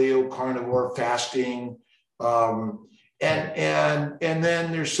 paleo, carnivore, fasting, and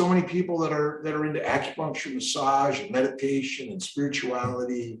then there's so many people that are into acupuncture, massage, and meditation, and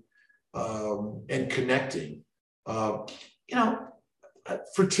spirituality, and connecting.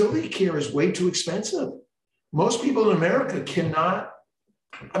 Fertility care is way too expensive. Most people in America cannot.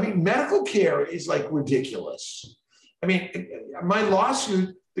 I mean, medical care is like ridiculous. I mean, my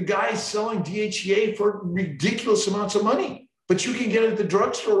lawsuit, the guy is selling DHEA for ridiculous amounts of money, but you can get it at the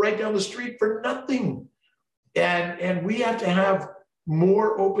drugstore right down the street for nothing. And we have to have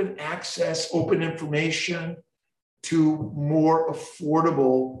more open access, open information to more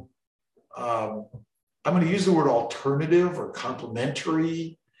affordable, I'm going to use the word alternative or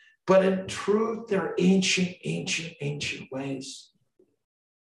complementary, but in truth, they're ancient ways.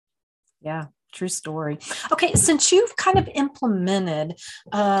 Yeah, true story. Okay, since you've kind of implemented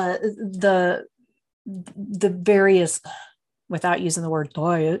the various, without using the word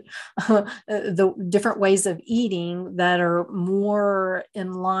diet, the different ways of eating that are more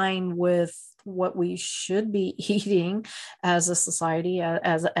in line with what we should be eating as a society,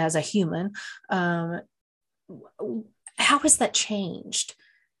 as a human, how has that changed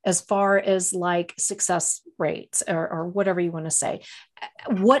as far as like success rates or whatever you want to say?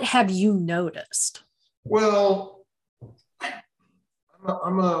 What have you noticed? Well,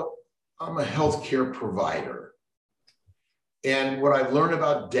 I'm a healthcare provider. And what I've learned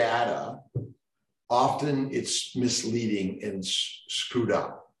about data, often it's misleading and screwed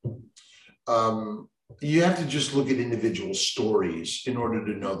up. You have to just look at individual stories in order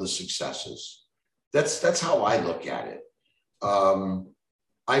to know the successes. That's how I look at it.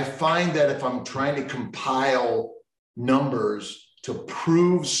 I find that if I'm trying to compile numbers to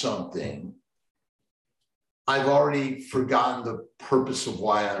prove something, I've already forgotten the purpose of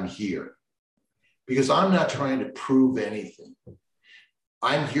why I'm here. Because I'm not trying to prove anything.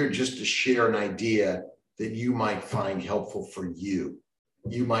 I'm here just to share an idea that you might find helpful for you.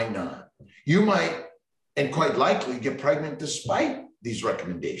 You might not. You might, and quite likely, get pregnant despite these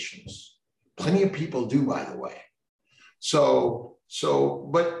recommendations. Plenty of people do, by the way.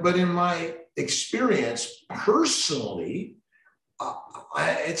 But in my experience, personally,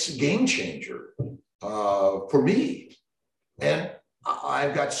 it's a game changer for me. And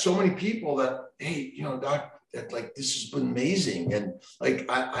I've got so many people that, hey, doc, that like this has been amazing, and like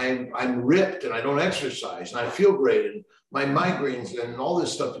I'm ripped and I don't exercise and I feel great and my migraines and all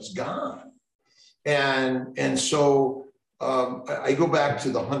this stuff is gone. And so I go back to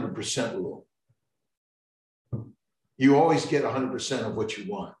the 100% rule. You always get 100% of what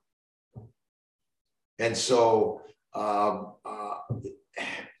you want. And so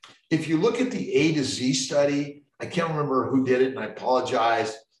if you look at the A to Z study, I can't remember who did it, and I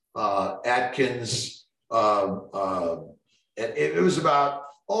apologize. Atkins, it was about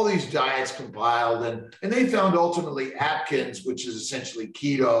all these diets compiled, and they found ultimately Atkins, which is essentially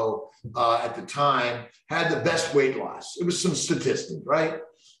keto at the time, had the best weight loss. It was some statistic, right?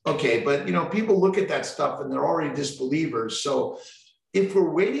 Okay, but people look at that stuff and they're already disbelievers. So if we're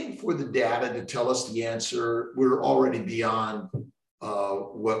waiting for the data to tell us the answer, we're already beyond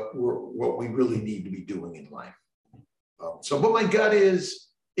what we really need to be doing in life. But my gut is,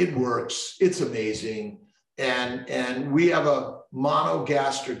 it works. It's amazing. And we have a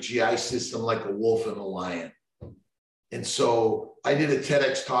monogastric GI system like a wolf and a lion. And so I did a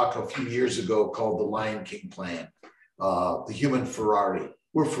TEDx talk a few years ago called the Lion King Plan, the human Ferrari.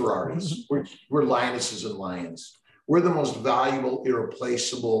 We're Ferraris. We're lionesses and lions. We're the most valuable,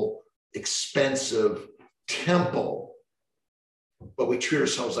 irreplaceable, expensive temple, but we treat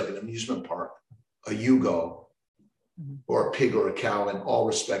ourselves like an amusement park, a Yugo, or a pig or a cow, and all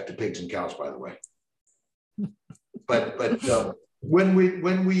respect to pigs and cows, by the way. But when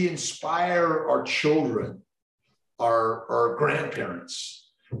we inspire our children, our grandparents,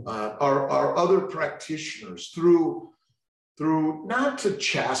 our other practitioners through not to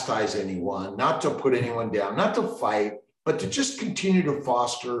chastise anyone, not to put anyone down, not to fight, but to just continue to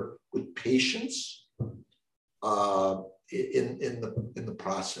foster with patience in the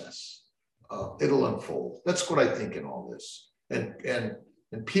process. It'll unfold. That's what I think in all this. And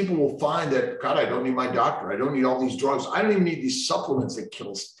people will find that, God, I don't need my doctor. I don't need all these drugs. I don't even need these supplements that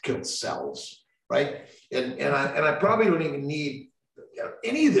kill cells, right? And I probably don't even need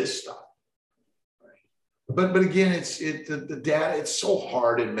any of this stuff. But again, the data, it's so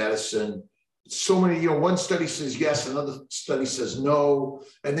hard in medicine. So many, one study says yes, another study says no.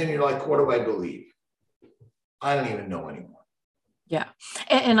 And then you're like, what do I believe? I don't even know anymore. Yeah.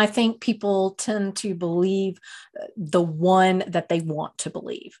 And I think people tend to believe the one that they want to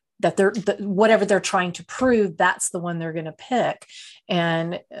believe, that whatever they're trying to prove, that's the one they're going to pick.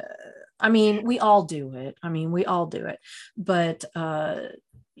 And I mean, we all do it. But,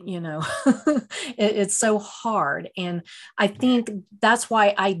 it's so hard. And I think that's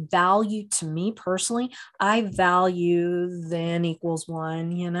why to me personally, I value the N equals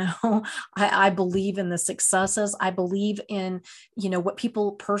one, I believe in the successes. I believe in, what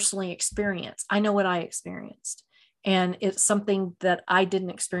people personally experience. I know what I experienced. And it's something that I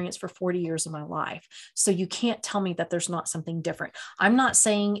didn't experience for 40 years of my life. So you can't tell me that there's not something different. I'm not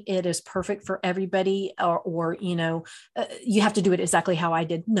saying it is perfect for everybody or you have to do it exactly how I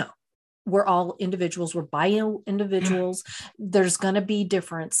did. No, we're all individuals. We're bio individuals. There's going to be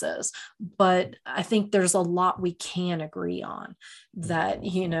differences, but I think there's a lot we can agree on that,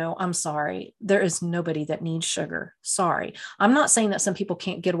 I'm sorry, there is nobody that needs sugar. Sorry. I'm not saying that some people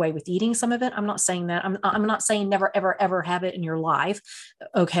can't get away with eating some of it. I'm not saying that. I'm not saying never, ever, ever have it in your life.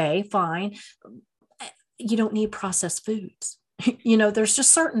 Okay, fine. You don't need processed foods. There's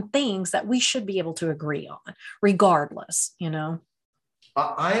just certain things that we should be able to agree on regardless,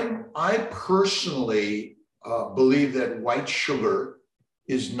 I personally believe that white sugar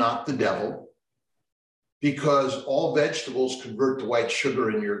is not the devil, because all vegetables convert to white sugar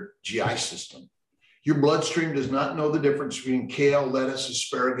in your GI system. Your bloodstream does not know the difference between kale, lettuce,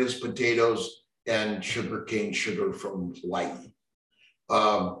 asparagus, potatoes, and cane sugar from Hawaii.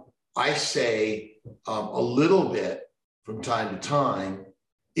 I say a little bit from time to time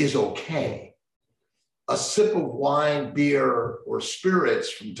is okay. A sip of wine, beer, or spirits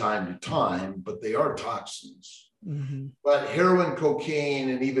from time to time, but they are toxins. Mm-hmm. But heroin, cocaine,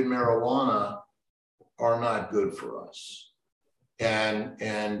 and even marijuana are not good for us. And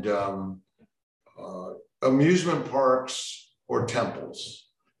amusement parks or temples,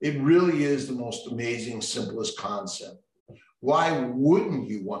 it really is the most amazing, simplest concept. Why wouldn't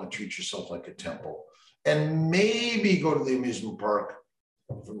you want to treat yourself like a temple and maybe go to the amusement park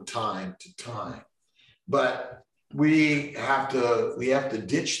from time to time? But we have to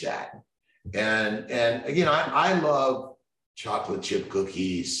ditch that. And again, I love chocolate chip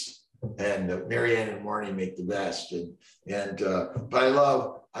cookies, and Marianne and Marnie make the best. But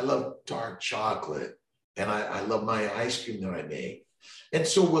I love dark chocolate, and I love my ice cream that I make. And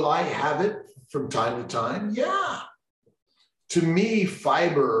so will I have it from time to time? Yeah. To me,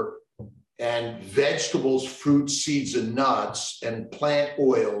 fiber and vegetables, fruits, seeds, and nuts and plant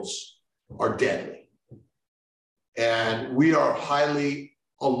oils are deadly. And we are highly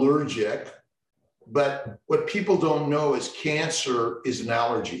allergic, but what people don't know is cancer is an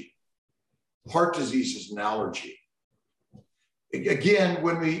allergy. Heart disease is an allergy. Again,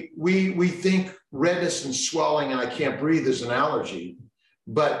 when we think redness and swelling and I can't breathe is an allergy,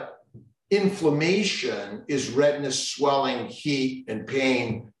 but inflammation is redness, swelling, heat, and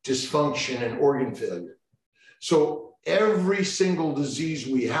pain, dysfunction, and organ failure. So every single disease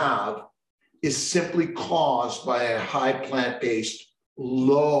we have is simply caused by a high plant-based,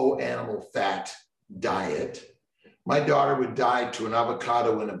 low animal fat diet. My daughter would die to an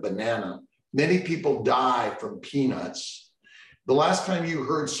avocado and a banana. Many people die from peanuts. The last time you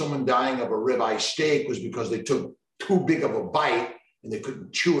heard someone dying of a ribeye steak was because they took too big of a bite and they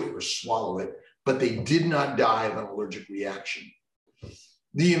couldn't chew it or swallow it, but they did not die of an allergic reaction.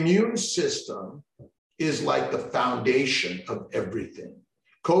 The immune system is like the foundation of everything.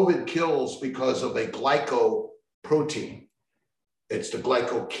 COVID kills because of a glycoprotein. It's the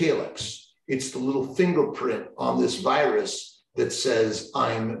glycocalyx. It's the little fingerprint on this virus that says,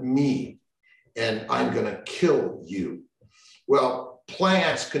 I'm me, and I'm going to kill you. Well,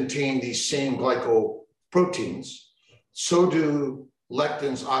 plants contain these same glycoproteins. So do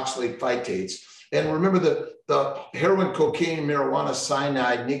lectins, oxalate phytates. And remember the heroin, cocaine, marijuana,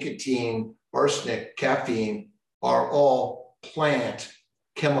 cyanide, nicotine, arsenic, caffeine are all plant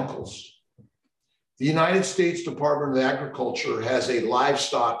chemicals. The United States Department of Agriculture has a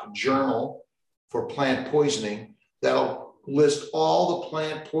livestock journal for plant poisoning that'll list all the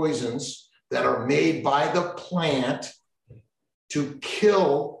plant poisons that are made by the plant to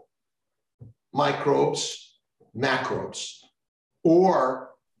kill microbes, macrobes, or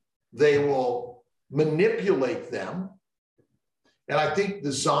they will manipulate them. And I think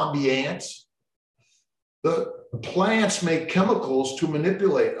the zombie ants, the plants make chemicals to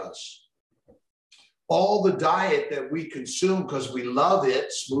manipulate us. All the diet that we consume because we love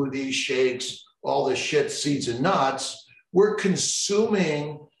it, smoothies, shakes, all the shit, seeds and nuts, we're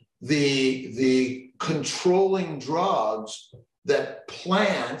consuming the controlling drugs that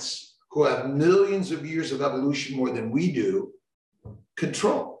plants who have millions of years of evolution more than we do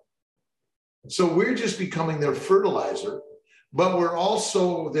control. So we're just becoming their fertilizer, but we're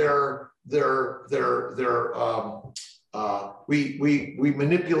also we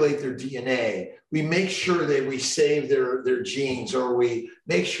manipulate their DNA. We make sure that we save their genes, or we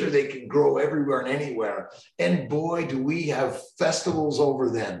make sure they can grow everywhere and anywhere. And boy, do we have festivals over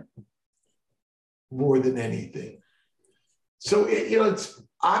them more than anything. So, it's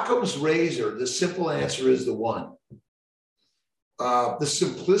Occam's razor. The simple answer is the one. The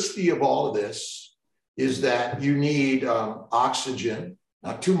simplicity of all of this is that you need oxygen,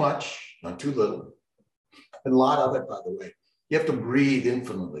 not too much, not too little, and a lot of it, by the way. You have to breathe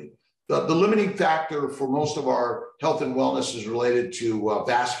infinitely. The limiting factor for most of our health and wellness is related to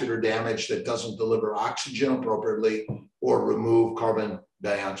vascular damage that doesn't deliver oxygen appropriately or remove carbon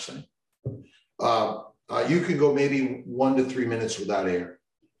dioxide. You can go maybe 1 to 3 minutes without air.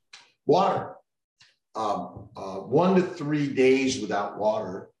 Water, 1 to 3 days without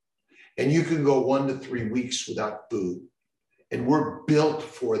water, and you can go 1 to 3 weeks without food. And we're built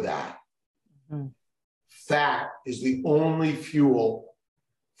for that. Mm-hmm. Fat is the only fuel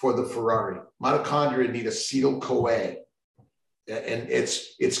for the Ferrari. Mitochondria need acetyl-CoA, and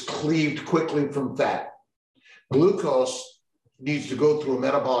it's cleaved quickly from fat. Glucose needs to go through a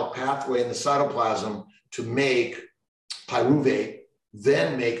metabolic pathway in the cytoplasm to make pyruvate,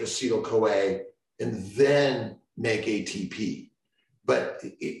 then make acetyl-CoA, and then make ATP. But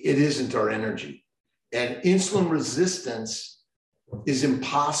it isn't our energy. And insulin resistance is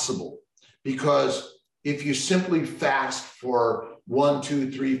impossible, because if you simply fast for 1,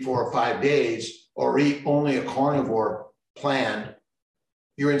 2, 3, 4, or 5 days, or eat only a carnivore plan,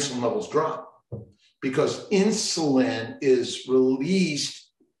 your insulin levels drop, because insulin is released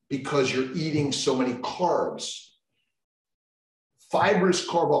because you're eating so many carbs. Fibrous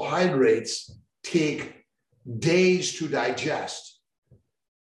carbohydrates take days to digest.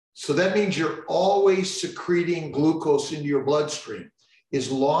 So that means you're always secreting glucose into your bloodstream. As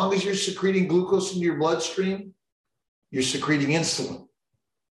long as you're secreting glucose into your bloodstream, you're secreting insulin.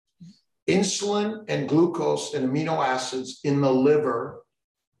 Insulin and glucose and amino acids in the liver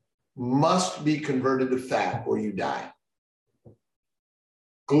must be converted to fat or you die.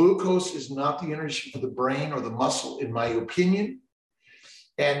 Glucose is not the energy for the brain or the muscle, in my opinion.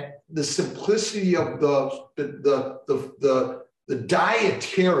 And the simplicity of the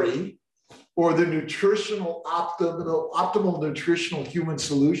dietary or the optimal nutritional human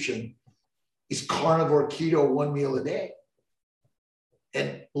solution is carnivore keto, 1 meal a day,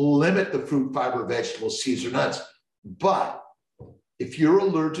 and limit the fruit, fiber, vegetables, seeds, or nuts. But if you're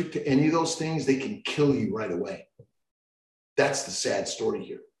allergic to any of those things, they can kill you right away. That's the sad story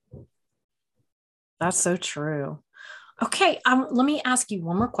here. That's so true. Okay, let me ask you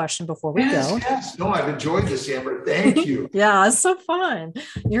one more question before we go. Yes. No, I've enjoyed this, Amber. Thank you. Yeah, it's so fun.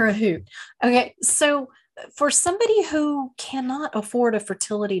 You're a hoot. Okay, so for somebody who cannot afford a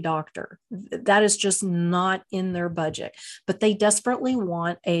fertility doctor, that is just not in their budget, but they desperately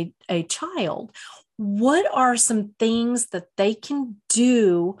want a child, what are some things that they can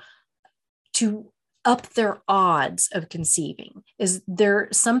do to up their odds of conceiving? Is there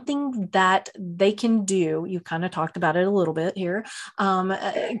something that they can do? You kind of talked about it a little bit here.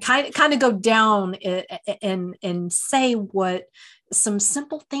 Kind of go down and say what some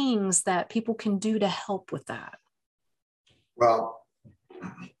simple things that people can do to help with that. Well,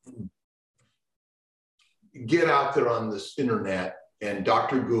 get out there on this internet, and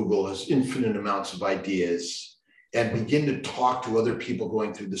Dr. Google has infinite amounts of ideas, and begin to talk to other people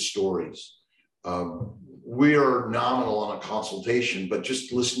going through the stories. We are nominal on a consultation, but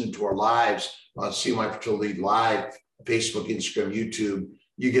just listening to our lives on See My Fertility Live, Facebook, Instagram, YouTube,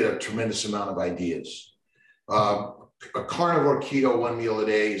 you get a tremendous amount of ideas. A carnivore keto, 1 meal a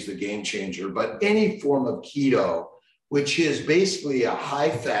day, is the game changer, but any form of keto, which is basically a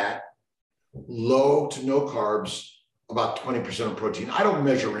high fat, low to no carbs about 20% of protein. I don't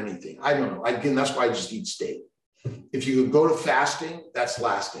measure anything. I don't know. Again, that's why I just eat steak. If you go to fasting, that's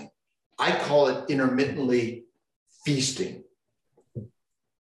lasting. I call it intermittently feasting.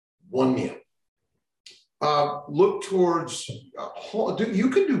 One meal. Look towards, you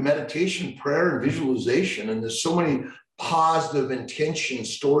can do meditation, prayer, and visualization. And there's so many positive intention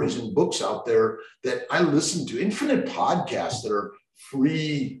stories and books out there that I listen to, infinite podcasts that are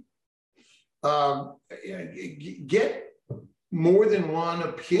free. Get more than one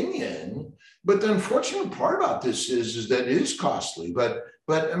opinion. But the unfortunate part about this is that it is costly. But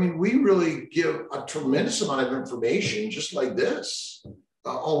I mean, we really give a tremendous amount of information just like this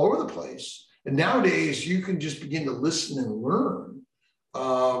all over the place. And nowadays, you can just begin to listen and learn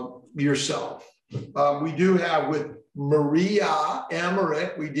yourself. We do have with Maria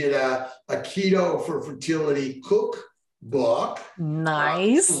Emmerich, we did a Keto for Fertility cookbook.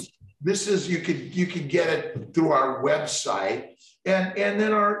 Nice. This is, you could get it through our website. And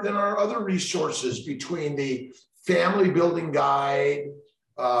then our other resources between the Family Building Guide,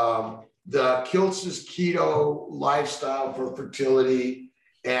 the Kiltz's Keto Lifestyle for Fertility,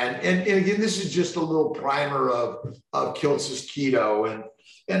 and again, this is just a little primer of Kiltz's Keto, and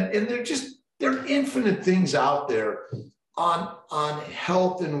there are infinite things out there on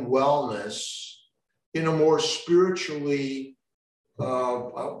health and wellness in a more spiritually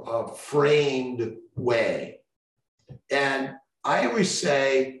framed way. And I always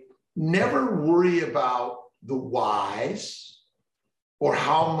say, never worry about the whys or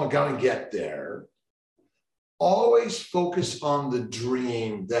how am I going to get there. Always focus on the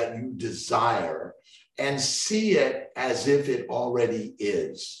dream that you desire and see it as if it already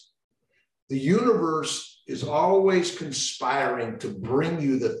is. The universe is always conspiring to bring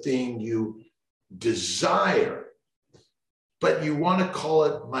you the thing you desire, but you want to call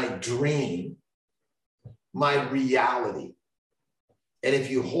it my dream, my reality. And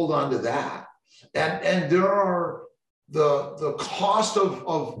if you hold on to that, and there are, the cost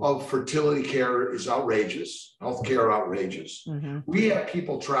of fertility care is outrageous, healthcare outrageous. Mm-hmm. We have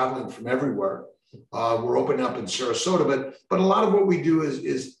people traveling from everywhere. We're opening up in Sarasota, but a lot of what we do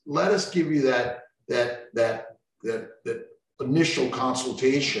is let us give you that initial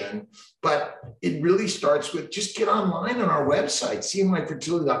consultation. But it really starts with just get online on our website,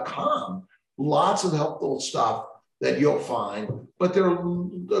 cmyfertility.com. Lots of helpful stuff that you'll find. But there are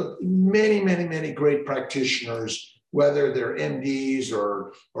many, many, many great practitioners, whether they're MDs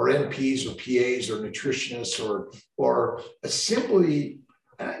or NPs or PAs or nutritionists or simply,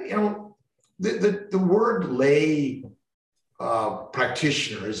 the word lay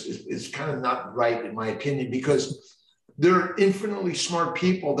practitioner is kind of not right in my opinion, because there are infinitely smart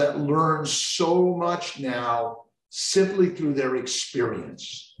people that learn so much now simply through their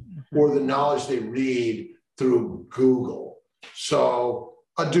experience or the knowledge they read through Google. So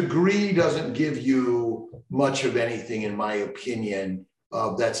a degree doesn't give you much of anything, in my opinion,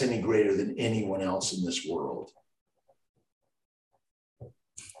 that's any greater than anyone else in this world.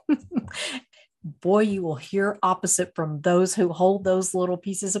 Boy, you will hear opposite from those who hold those little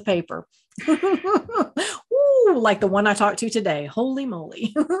pieces of paper. Ooh, like the one I talked to today. Holy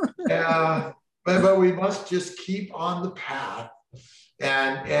moly. Yeah, but we must just keep on the path,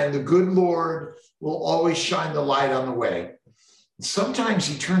 and the good Lord will always shine the light on the way. Sometimes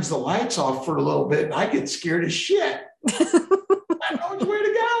he turns the lights off for a little bit and I get scared as shit. I know which way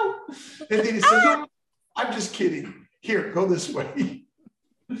to go. And then he says, oh, I'm just kidding. Here, go this way.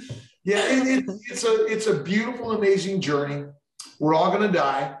 Yeah, it's a beautiful, amazing journey. We're all going to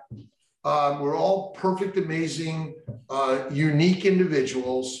die. We're all perfect, amazing, unique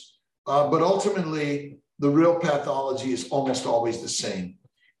individuals. But ultimately, the real pathology is almost always the same.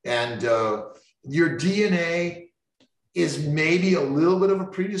 And your DNA is maybe a little bit of a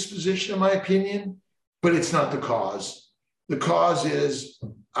predisposition, in my opinion, but it's not the cause. The cause is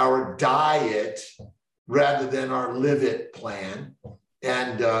our diet rather than our live it plan.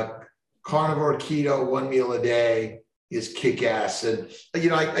 And carnivore keto, one meal a day is kick-ass. And,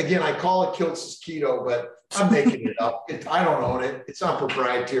 I call it Kiltz's Keto, but I'm making it up. I don't own it. It's not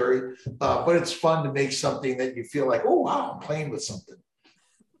proprietary, but it's fun to make something that you feel like, oh, wow, I'm playing with something.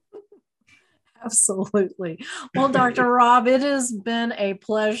 Absolutely. Well, Dr. Rob, it has been a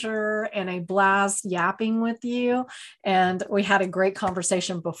pleasure and a blast yapping with you. And we had a great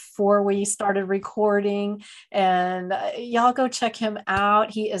conversation before we started recording. And y'all go check him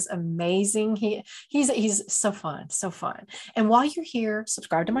out. He is amazing. He's so fun, so fun. And while you're here,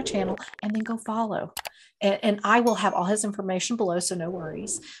 subscribe to my channel and then go follow. And I will have all his information below, so no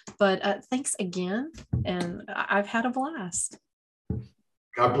worries. But thanks again. And I've had a blast.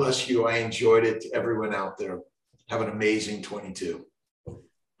 God bless you. I enjoyed it. Everyone out there, Have an amazing 22.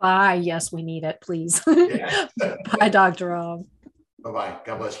 Bye. Yes, we need it, please. Yeah. Bye, Dr. Rob. Bye-bye.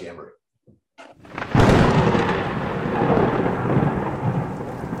 God bless you, Amber.